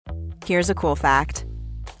Here's a cool fact.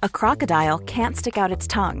 A crocodile can't stick out its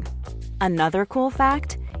tongue. Another cool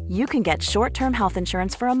fact, you can get short-term health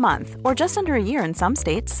insurance for a month or just under a year in some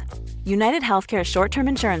states. United Healthcare short-term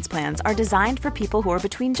insurance plans are designed for people who are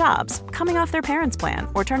between jobs, coming off their parents' plan,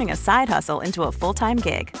 or turning a side hustle into a full-time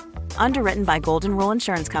gig. Underwritten by Golden Rule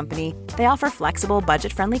Insurance Company, they offer flexible,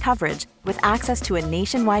 budget-friendly coverage with access to a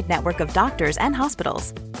nationwide network of doctors and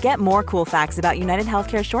hospitals. Get more cool facts about United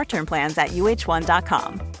Healthcare short-term plans at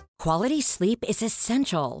uh1.com. Quality sleep is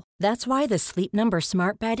essential. That's why the Sleep Number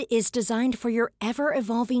Smart Bed is designed for your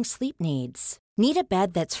ever-evolving sleep needs. Need a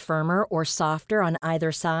bed that's firmer or softer on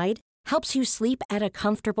either side? Helps you sleep at a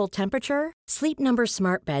comfortable temperature? Sleep Number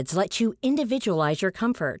Smart Beds let you individualize your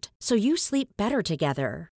comfort, so you sleep better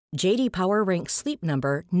together. J.D. Power ranks Sleep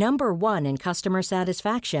Number number 1 in customer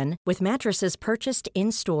satisfaction with mattresses purchased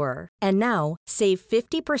in-store. And now, save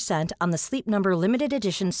 50% on the Sleep Number Limited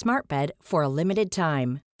Edition Smart Bed for a limited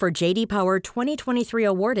time. For J.D. Power 2023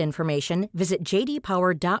 award information, visit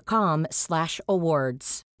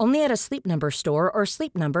jdpower.com/awards. Only at a Sleep Number store or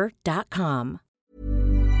sleepnumber.com.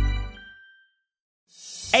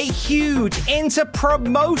 A huge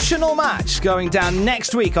inter-promotional match going down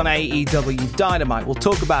next week on AEW Dynamite. We'll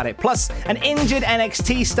talk about it. Plus, an injured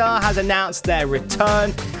NXT star has announced their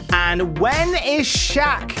return. And when is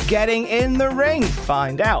Shaq getting in the ring?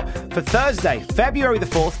 Find out for Thursday, February the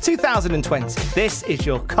 4th, 2020. This is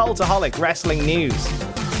your Cultaholic Wrestling News.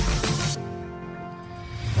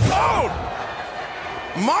 Oh!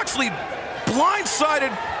 Moxley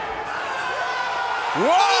blindsided. Whoa!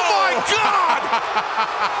 Oh my God!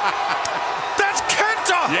 That's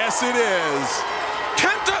Kenta! Yes, it is.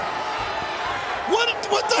 Kenta!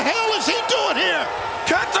 What the hell is he doing here?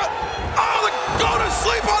 Kenta! Oh, go to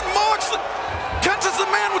sleep on Moxley! Kenta's the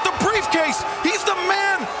man with the briefcase. He's the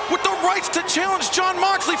man with the rights to challenge Jon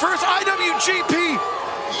Moxley for his IWGP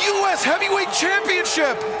US Heavyweight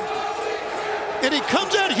Championship. And he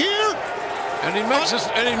comes out here and he makes his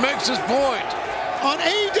point on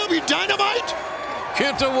AEW Dynamite.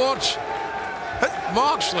 Kenta wants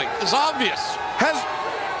Moxley. It's obvious.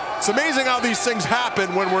 It's amazing how these things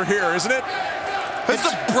happen when we're here, isn't it? Has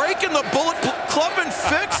the break in the Bullet Club been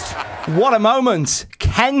fixed? What a moment.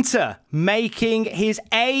 Kenta making his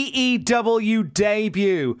AEW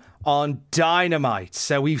debut on Dynamite.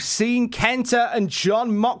 So we've seen Kenta and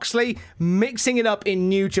Jon Moxley mixing it up in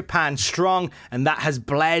New Japan Strong, and that has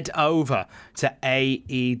bled over to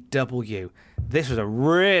AEW. This was a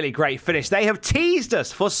really great finish. They have teased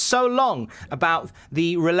us for so long about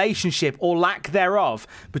the relationship or lack thereof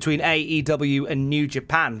between AEW and New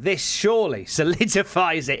Japan. This surely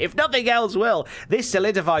solidifies it. If nothing else will, this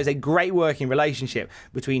solidifies a great working relationship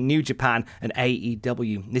between New Japan and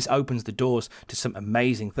AEW. This opens the doors to some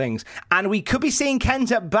amazing things. And we could be seeing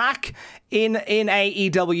Kenta back in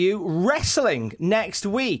AEW wrestling next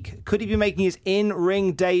week. Could he be making his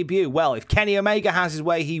in-ring debut? Well, if Kenny Omega has his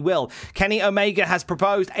way, he will. Kenny Omega has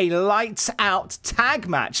proposed a lights-out tag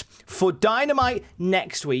match for Dynamite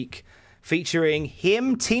next week, featuring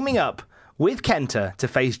him teaming up with Kenta to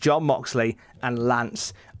face Jon Moxley and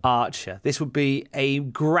Lance Archer. This would be a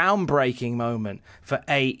groundbreaking moment for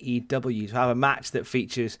AEW to have a match that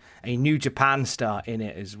features a New Japan star in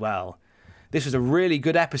it as well. This was a really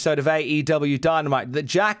good episode of AEW Dynamite that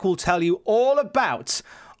Jack will tell you all about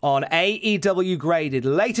on AEW Graded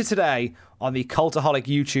later today on the Cultaholic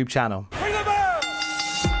YouTube channel.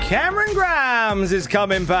 Cameron Grimes is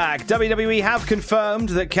coming back. WWE have confirmed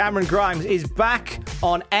that Cameron Grimes is back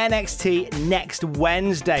on NXT next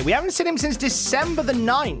Wednesday. We haven't seen him since December the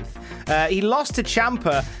 9th. He lost to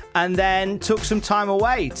Ciampa and then took some time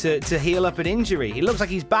away to heal up an injury. He looks like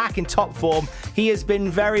he's back in top form. He has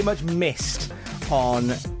been very much missed on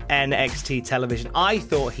NXT television. I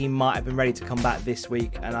thought he might have been ready to come back this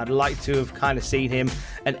week, and I'd like to have kind of seen him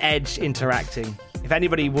and Edge interacting. If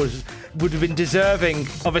anybody would have been deserving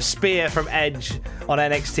of a spear from Edge on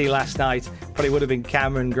NXT last night, probably would have been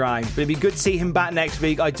Cameron Grimes. But it'd be good to see him back next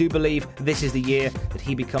week. I do believe this is the year that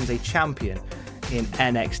he becomes a champion in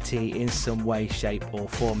NXT in some way, shape or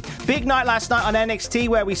form. Big night last night on NXT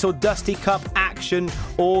where we saw Dusty Cup action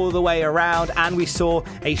all the way around, and we saw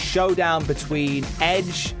a showdown between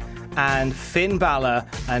Edge and Finn Balor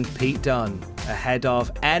and Pete Dunne ahead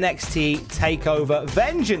of NXT TakeOver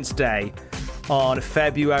Vengeance Day on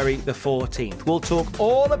February the 14th. We'll talk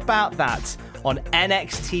all about that on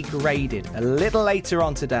NXT Graded a little later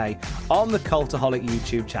on today on the Cultaholic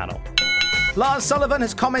YouTube channel. Lars Sullivan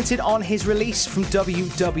has commented on his release from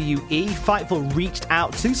WWE. Fightful reached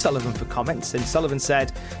out to Sullivan for comments, and Sullivan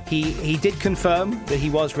said he did confirm that he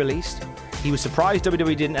was released. He was surprised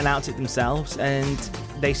WWE didn't announce it themselves, and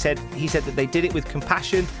he said that they did it with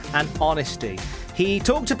compassion and honesty. He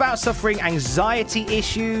talked about suffering anxiety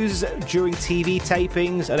issues during TV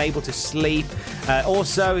tapings, unable to sleep.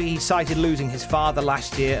 Also, he cited losing his father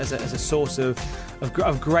last year as a source of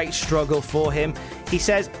great struggle for him. He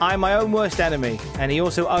says, "I'm my own worst enemy," and he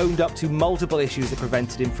also owned up to multiple issues that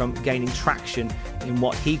prevented him from gaining traction in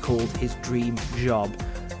what he called his dream job.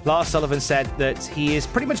 Lars Sullivan said that he is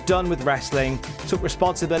pretty much done with wrestling, took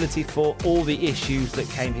responsibility for all the issues that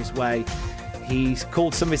came his way. He's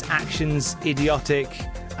called some of his actions idiotic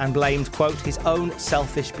and blamed, quote, his own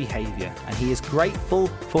selfish behaviour, and he is grateful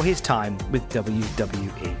for his time with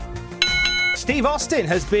WWE. Steve Austin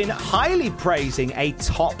has been highly praising a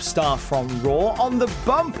top star from Raw on the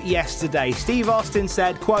bump yesterday. Steve Austin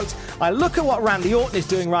said, quote, "I look at what Randy Orton is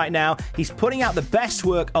doing right now. He's putting out the best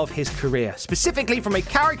work of his career, specifically from a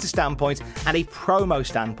character standpoint and a promo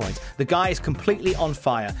standpoint. The guy is completely on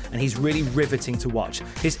fire and he's really riveting to watch.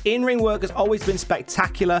 His in-ring work has always been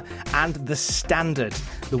spectacular and the standard.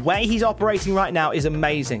 The way he's operating right now is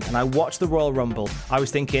amazing, and I watched the Royal Rumble. I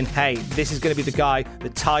was thinking, hey, this is going to be the guy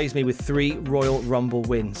that ties me with 3 Royal Rumble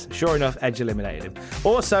wins." Sure enough, Edge eliminated him.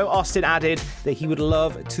 Also, Austin added that he would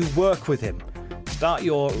love to work with him. Start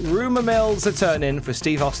your rumour mills a turning for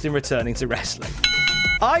Steve Austin returning to wrestling.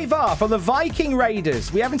 Ivar from the Viking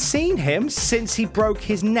Raiders. We haven't seen him since he broke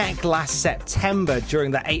his neck last September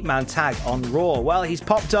during the 8-man tag on Raw. Well, he's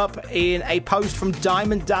popped up in a post from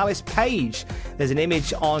Diamond Dallas Page. There's an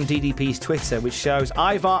image on DDP's Twitter which shows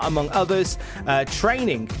Ivar, among others,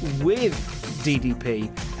 training with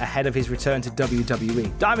DDP ahead of his return to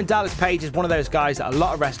WWE. Diamond Dallas Page is one of those guys that a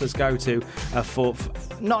lot of wrestlers go to for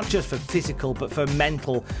not just for physical but for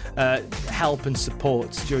mental help and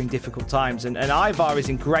support during difficult times, and Ivar is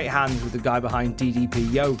in great hands with the guy behind DDP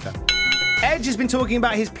Yoga. Edge has been talking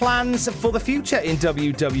about his plans for the future in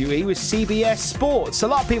WWE with CBS Sports. A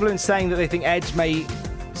lot of people have been saying that they think Edge may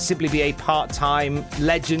simply be a part-time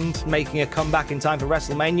legend making a comeback in time for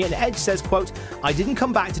WrestleMania, and Edge says, quote, "I didn't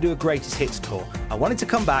come back to do a greatest hits tour. I wanted to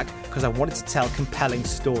come back because I wanted to tell compelling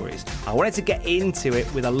stories. I wanted to get into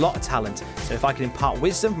it with a lot of talent, so if I can impart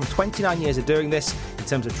wisdom from 29 years of doing this in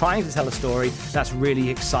terms of trying to tell a story, that's really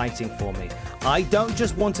exciting for me. I don't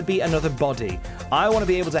just want to be another body. I want to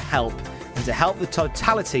be able to help, and to help the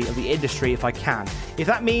totality of the industry if I can. If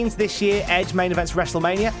that means this year Edge main events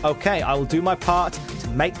WrestleMania, okay, I will do my part to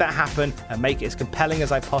make that happen and make it as compelling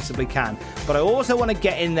as I possibly can. But I also want to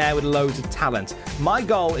get in there with loads of talent. My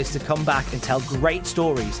goal is to come back and tell great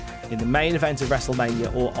stories in the main event of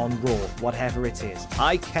WrestleMania or on Raw, whatever it is.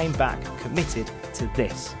 I came back committed to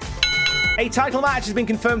this." A title match has been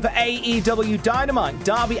confirmed for AEW Dynamite.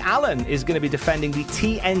 Darby Allin is going to be defending the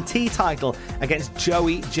TNT title against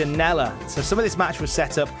Joey Janela. So some of this match was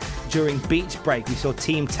set up during Beach Break. We saw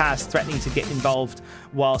Team Taz threatening to get involved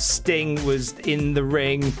while Sting was in the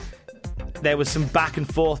ring. There was some back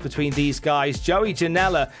and forth between these guys. Joey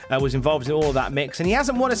Janela was involved in all of that mix, and he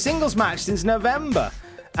hasn't won a singles match since November.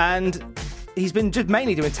 And he's been just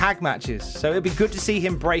mainly doing tag matches, so it'd be good to see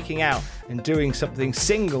him breaking out and doing something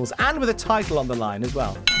singles and with a title on the line as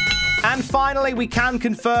well. And finally, we can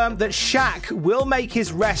confirm that Shaq will make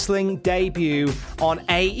his wrestling debut on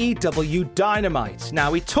AEW Dynamite.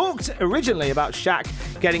 Now, we talked originally about Shaq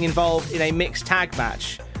getting involved in a mixed tag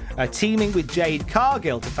match, teaming with Jade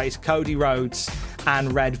Cargill to face Cody Rhodes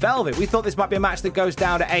and Red Velvet. We thought this might be a match that goes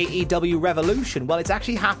down to AEW Revolution. Well, it's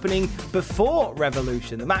actually happening before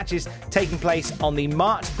Revolution. The match is taking place on the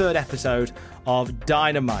March 3rd episode of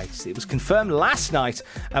Dynamite. It was confirmed last night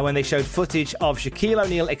when they showed footage of Shaquille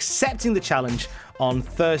O'Neal accepting the challenge on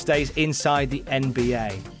Thursday's Inside the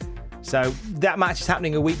NBA. So that match is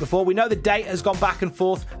happening a week before. We know the date has gone back and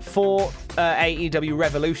forth for AEW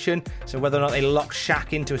Revolution, so whether or not they lock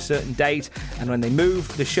Shaq into a certain date, and when they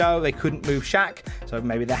moved the show, they couldn't move Shaq, so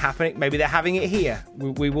maybe they're having it here.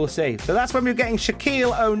 We will see. So that's when we're getting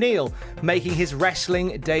Shaquille O'Neal making his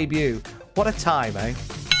wrestling debut. What a time, eh?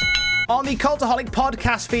 On the Cultaholic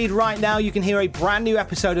podcast feed right now, you can hear a brand new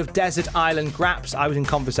episode of Desert Island Graps. I was in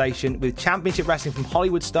conversation with Championship Wrestling from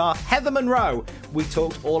Hollywood star Heather Monroe. We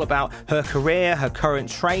talked all about her career, her current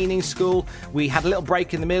training school. We had a little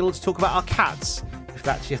break in the middle to talk about our cats. If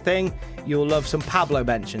that's your thing, you'll love some Pablo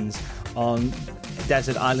mentions on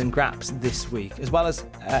Desert Island Graps this week, as well as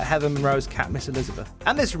Heather Monroe's cat, Miss Elizabeth.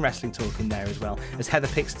 And there's some wrestling talk in there as well, as Heather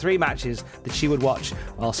picks 3 matches that she would watch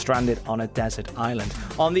while stranded on a desert island.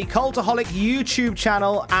 On the Cultaholic YouTube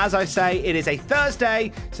channel, as I say, it is a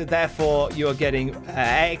Thursday, so therefore you are getting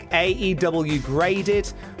AEW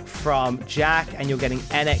graded from Jack, and you're getting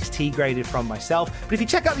NXT graded from myself. But if you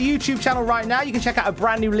check out the YouTube channel right now, you can check out a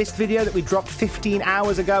brand new list video that we dropped 15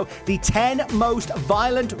 hours ago. The 10 most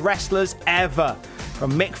violent wrestlers ever.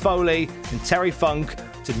 From Mick Foley and Terry Funk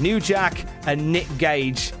to New Jack and Nick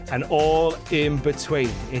Gage and all in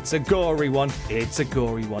between. It's a gory one. It's a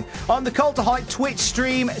gory one. On the Cultaholic Twitch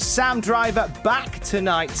stream, Sam Driver back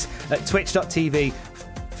tonight at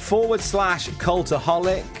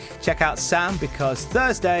twitch.tv/Cultaholic. Check out Sam because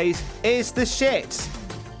Thursdays is the shit.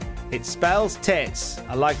 It spells tits.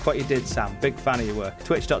 I like what you did, Sam. Big fan of your work.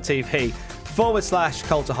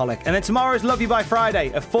 Twitch.tv/Cultaholic. And then tomorrow is Love You by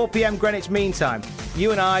Friday at 4 p.m. Greenwich Mean Time.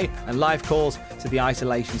 You and I and live calls to the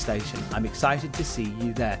Isolation Station. I'm excited to see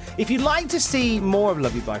you there. If you'd like to see more of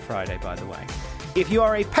Love You by Friday, by the way, if you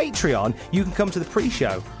are a Patreon, you can come to the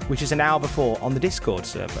pre-show, which is an hour before on the Discord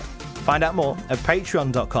server. Find out more at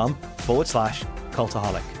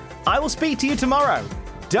patreon.com/Cultaholic. I will speak to you tomorrow.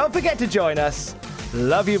 Don't forget to join us.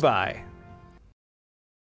 Love you, bye.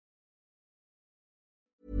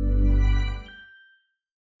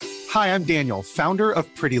 Hi, I'm Daniel, founder of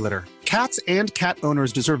Pretty Litter. Cats and cat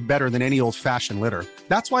owners deserve better than any old-fashioned litter.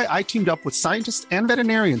 That's why I teamed up with scientists and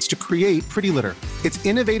veterinarians to create Pretty Litter. Its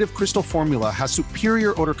innovative crystal formula has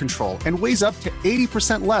superior odor control and weighs up to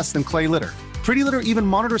 80% less than clay litter. Pretty Litter even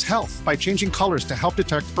monitors health by changing colors to help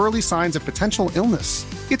detect early signs of potential illness.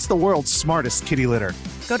 It's the world's smartest kitty litter.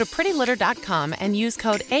 Go to prettylitter.com and use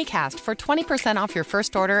code ACAST for 20% off your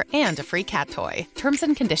first order and a free cat toy. Terms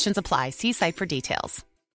and conditions apply. See site for details.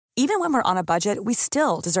 Even when we're on a budget, we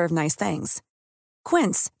still deserve nice things.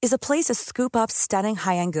 Quince is a place to scoop up stunning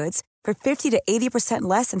high-end goods for 50 to 80%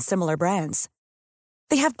 less than similar brands.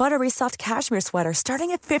 They have buttery soft cashmere sweaters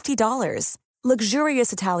starting at $50,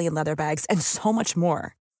 luxurious Italian leather bags, and so much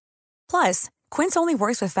more. Plus, Quince only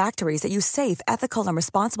works with factories that use safe, ethical, and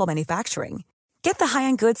responsible manufacturing. Get the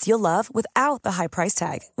high-end goods you'll love without the high price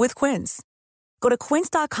tag with Quince. Go to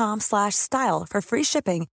quince.com/style for free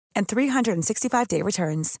shipping and 365-day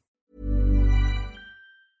returns.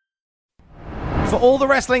 For all the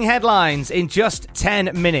wrestling headlines in just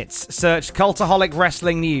 10 minutes, search Cultaholic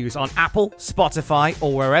Wrestling News on Apple, Spotify,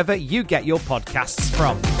 or wherever you get your podcasts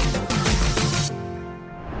from.